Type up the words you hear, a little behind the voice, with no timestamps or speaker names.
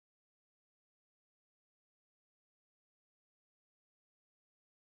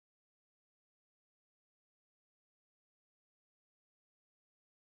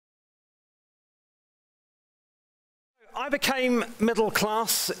I became middle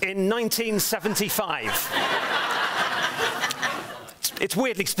class in 1975. It's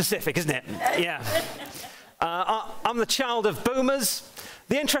weirdly specific, isn't it? Yeah. I'm the child of boomers.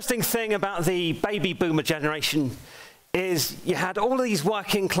 The interesting thing about the baby boomer generation is you had all of these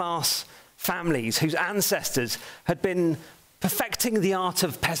working class families whose ancestors had been perfecting the art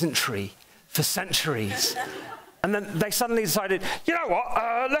of peasantry for centuries. And then they suddenly decided, you know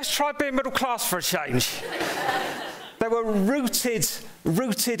what, let's try being middle class for a change. They were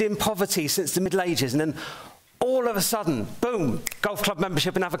rooted in poverty since the Middle Ages, and then all of a sudden, boom, golf club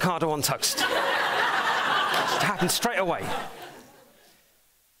membership and avocado on toast. It happened straight away.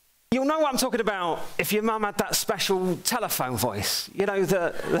 You'll know what I'm talking about if your mum had that special telephone voice. You know,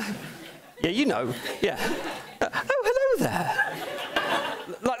 yeah, you know, yeah. Oh, hello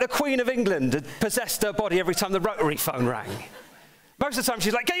there. Like the Queen of England had possessed her body every time the rotary phone rang. Most of the time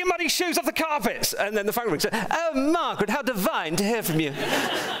she's like, get your muddy shoes off the carpets. And then the phone rings. Oh, Margaret, how divine to hear from you.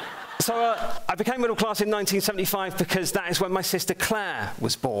 So I became middle class in 1975 because that is when my sister Claire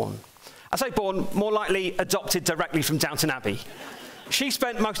was born. I say born, more likely adopted directly from Downton Abbey. She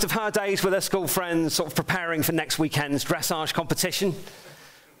spent most of her days with her school friends, sort of preparing for next weekend's dressage competition,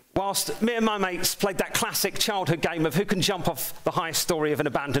 whilst me and my mates played that classic childhood game of who can jump off the highest story of an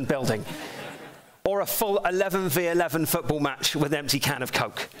abandoned building, or a full 11v11 football match with an empty can of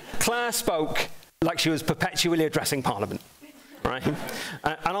Coke. Claire spoke like she was perpetually addressing Parliament, right?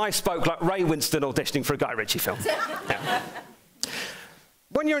 And I spoke like Ray Winston auditioning for a Guy Ritchie film. Yeah.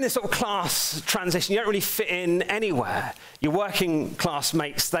 When you're in this sort of class transition, you don't really fit in anywhere. Your working class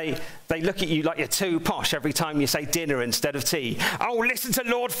mates, they look at you like you're too posh every time you say dinner instead of tea. Oh, listen to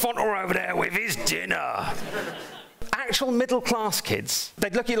Lord Fauntleroy over there with his dinner. Actual middle class kids,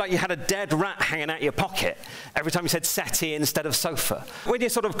 they'd look at you like you had a dead rat hanging out your pocket every time you said settee instead of sofa. When you're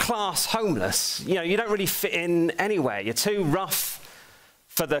sort of class homeless, you know, you don't really fit in anywhere. You're too rough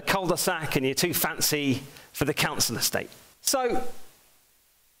for the cul-de-sac and you're too fancy for the council estate. So,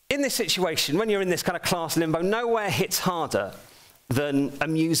 in this situation, when you're in this kind of class limbo, nowhere hits harder than a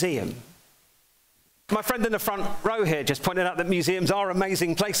museum. My friend in the front row here just pointed out that museums are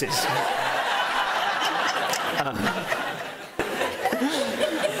amazing places.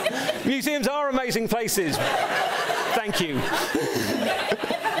 Museums are amazing places. Thank you.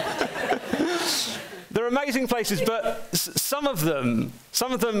 They're amazing places, but some of them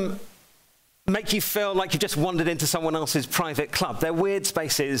make you feel like you've just wandered into someone else's private club. They're weird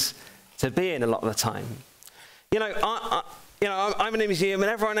spaces to be in a lot of the time. You know, I'm in a museum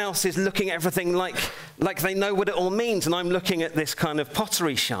and everyone else is looking at everything like they know what it all means, and I'm looking at this kind of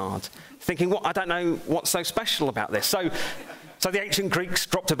pottery shard, thinking, I don't know what's so special about this. So the ancient Greeks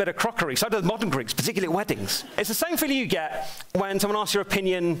dropped a bit of crockery. So do the modern Greeks, particularly at weddings. It's the same feeling you get when someone asks your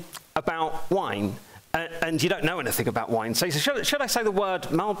opinion about wine. And you don't know anything about wine. So you say, should I say the word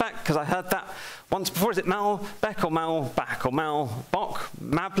Malbec? Because I heard that once before. Is it Malbec or Malbac or Malbock?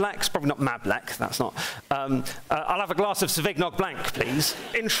 Mablec? It's probably not Mablec. That's not. I'll have a glass of Sauvignon Blanc, please.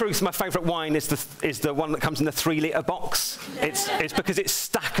 In truth, my favourite wine is the one that comes in the 3-litre box. It's because it's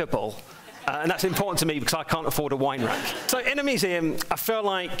stackable. And that's important to me because I can't afford a wine rack. So in a museum, I feel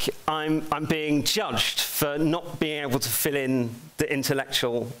like I'm being judged for not being able to fill in the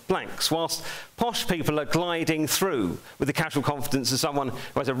intellectual blanks, whilst posh people are gliding through with the casual confidence of someone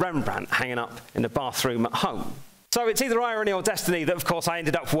who has a Rembrandt hanging up in the bathroom at home. So it's either irony or destiny that, of course, I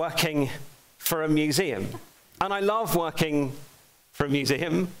ended up working for a museum. And I love working for a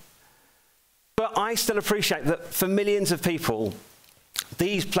museum, but I still appreciate that for millions of people,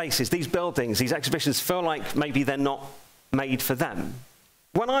 these places, these buildings, these exhibitions feel like maybe they're not made for them.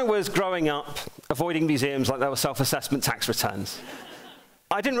 When I was growing up, avoiding museums like they were self-assessment tax returns,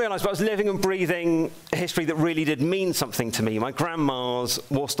 I didn't realise, but I was living and breathing a history that really did mean something to me. My grandma's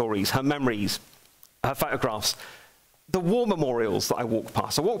war stories, her memories, her photographs, the war memorials that I walked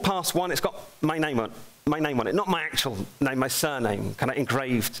past. I walked past one, it's got my name on it, not my actual name, my surname, kind of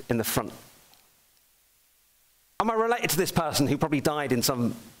engraved in the front. Am I related to this person who probably died in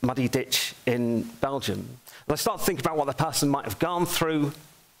some muddy ditch in Belgium? And I start to think about what the person might have gone through.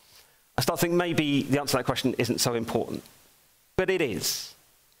 I start to think maybe the answer to that question isn't so important. But it is.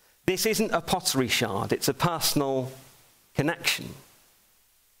 This isn't a pottery shard, it's a personal connection.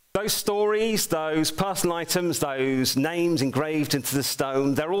 Those stories, those personal items, those names engraved into the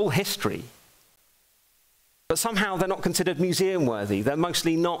stone, they're all history. But somehow they're not considered museum-worthy. They're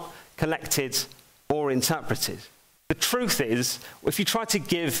mostly not collected or interpreted. The truth is, if you try to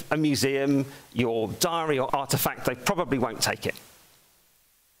give a museum your diary or artifact, they probably won't take it.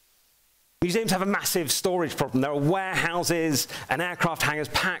 Museums have a massive storage problem. There are warehouses and aircraft hangars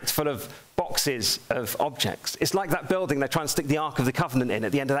packed full of boxes of objects. It's like that building they try and stick the Ark of the Covenant in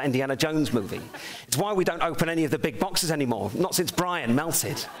at the end of that Indiana Jones movie. It's why we don't open any of the big boxes anymore, not since Brian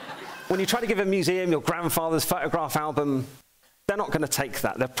melted. When you try to give a museum your grandfather's photograph album, they're not going to take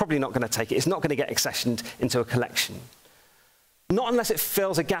that. They're probably not going to take it. It's not going to get accessioned into a collection. Not unless it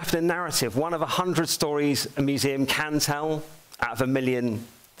fills a gap in a narrative, one of 100 stories a museum can tell out of 1 million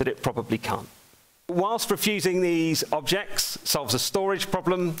that it probably can't. Whilst refusing these objects solves a storage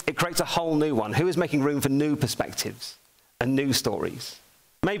problem, it creates a whole new one. Who is making room for new perspectives and new stories?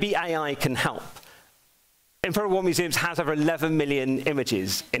 Maybe AI can help. Imperial War Museums has over 11 million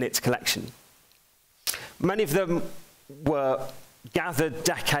images in its collection. Many of them were gathered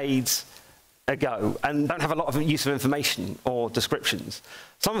decades ago and don't have a lot of use of information or descriptions.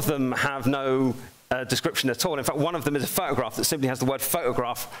 Some of them have no description at all. In fact, one of them is a photograph that simply has the word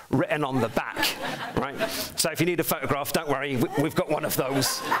photograph written on the back, right? So if you need a photograph, don't worry, we've got one of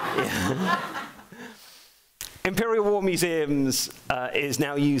those. Yeah. Imperial War Museums is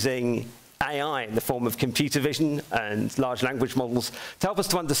now using AI in the form of computer vision and large language models to help us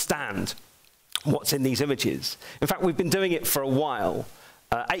to understand what's in these images. In fact, we've been doing it for a while.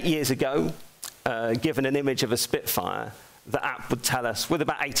 8 years ago, given an image of a Spitfire, the app would tell us with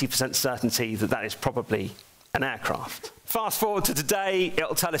about 80% certainty that that is probably an aircraft. Fast forward to today,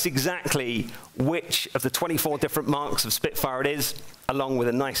 it'll tell us exactly which of the 24 different marks of Spitfire it is, along with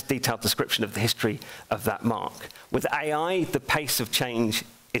a nice detailed description of the history of that mark. With AI, the pace of change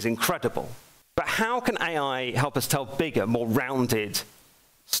is incredible. But how can AI help us tell bigger, more rounded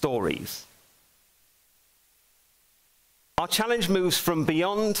stories? Our challenge moves from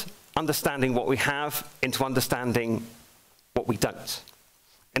beyond understanding what we have into understanding what we don't.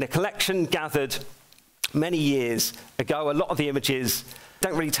 In a collection gathered many years ago, a lot of the images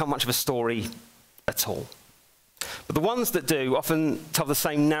don't really tell much of a story at all. But the ones that do often tell the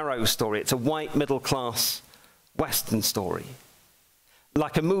same narrow story. It's a white, middle-class Western story.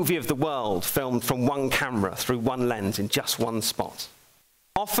 Like a movie of the world filmed from one camera through one lens in just one spot.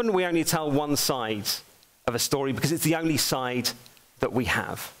 Often we only tell one side of a story because it's the only side that we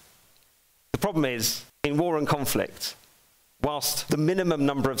have. The problem is, in war and conflict, whilst the minimum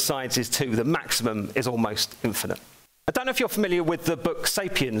number of sides is 2, the maximum is almost infinite. I don't know if you're familiar with the book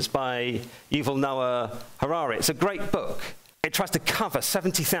Sapiens by Yuval Noah Harari. It's a great book. It tries to cover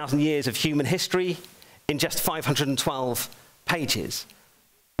 70,000 years of human history in just 512 pages.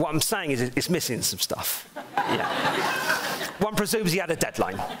 What I'm saying is it's missing some stuff. Yeah. One presumes he had a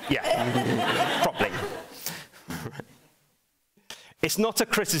deadline. Yeah, probably. It's not a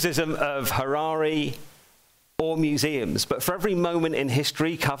criticism of Harari or museums, but for every moment in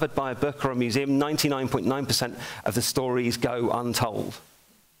history covered by a book or a museum, 99.9% of the stories go untold.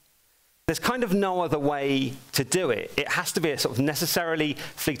 There's kind of no other way to do it. It has to be a sort of necessarily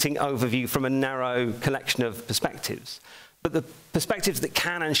fleeting overview from a narrow collection of perspectives. But the perspectives that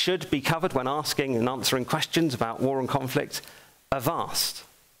can and should be covered when asking and answering questions about war and conflict are vast.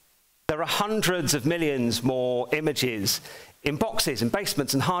 There are hundreds of millions more images in boxes and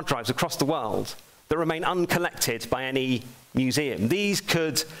basements and hard drives across the world that remain uncollected by any museum. These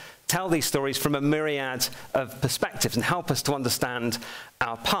could tell these stories from a myriad of perspectives and help us to understand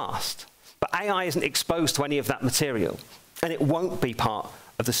our past. But AI isn't exposed to any of that material, and it won't be part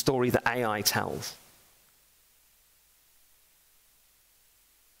of the story that AI tells.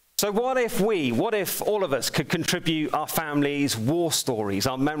 So what if all of us could contribute our families' war stories,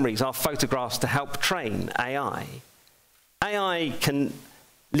 our memories, our photographs to help train AI? AI can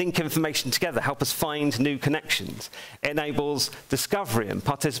link information together, help us find new connections. It enables discovery and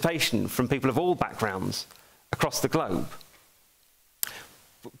participation from people of all backgrounds across the globe.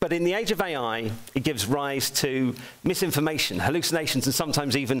 But in the age of AI, it gives rise to misinformation, hallucinations, and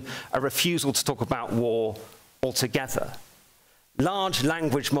sometimes even a refusal to talk about war altogether. Large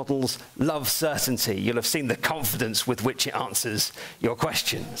language models love certainty. You'll have seen the confidence with which it answers your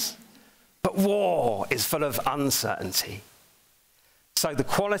questions. But war is full of uncertainty. So the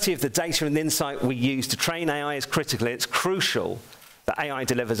quality of the data and the insight we use to train AI is critical. It's crucial that AI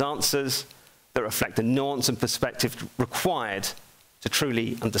delivers answers that reflect the nuance and perspective required to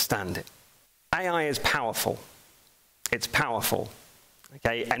truly understand it. AI is powerful. It's powerful,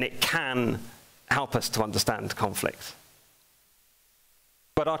 okay? And it can help us to understand conflict.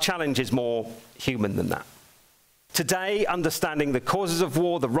 But our challenge is more human than that. Today, understanding the causes of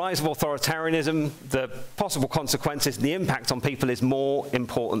war, the rise of authoritarianism, the possible consequences, and the impact on people is more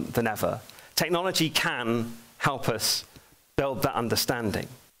important than ever. Technology can help us build that understanding.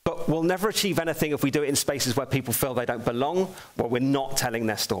 But we'll never achieve anything if we do it in spaces where people feel they don't belong, where we're not telling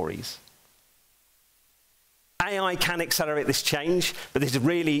their stories. AI can accelerate this change, but this is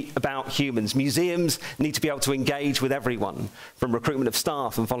really about humans. Museums need to be able to engage with everyone, from recruitment of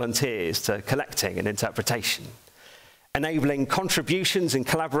staff and volunteers to collecting and interpretation. Enabling contributions and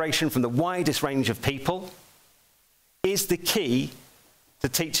collaboration from the widest range of people is the key to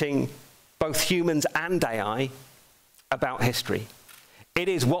teaching both humans and AI about history. It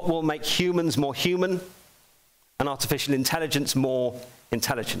is what will make humans more human and artificial intelligence more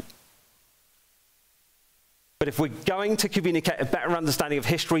intelligent. But if we're going to communicate a better understanding of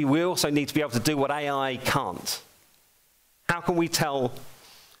history, we also need to be able to do what AI can't. How can we tell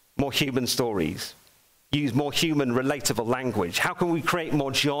more human stories? Use more human, relatable language? How can we create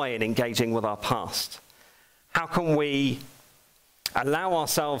more joy in engaging with our past? How can we allow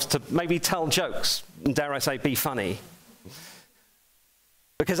ourselves to maybe tell jokes, and dare I say, be funny?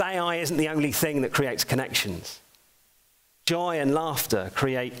 Because AI isn't the only thing that creates connections. Joy and laughter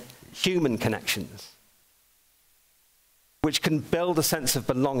create human connections, which can build a sense of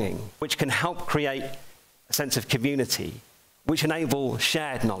belonging, which can help create a sense of community, which enable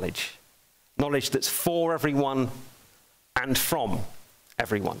shared knowledge, knowledge that's for everyone and from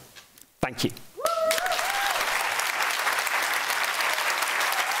everyone. Thank you.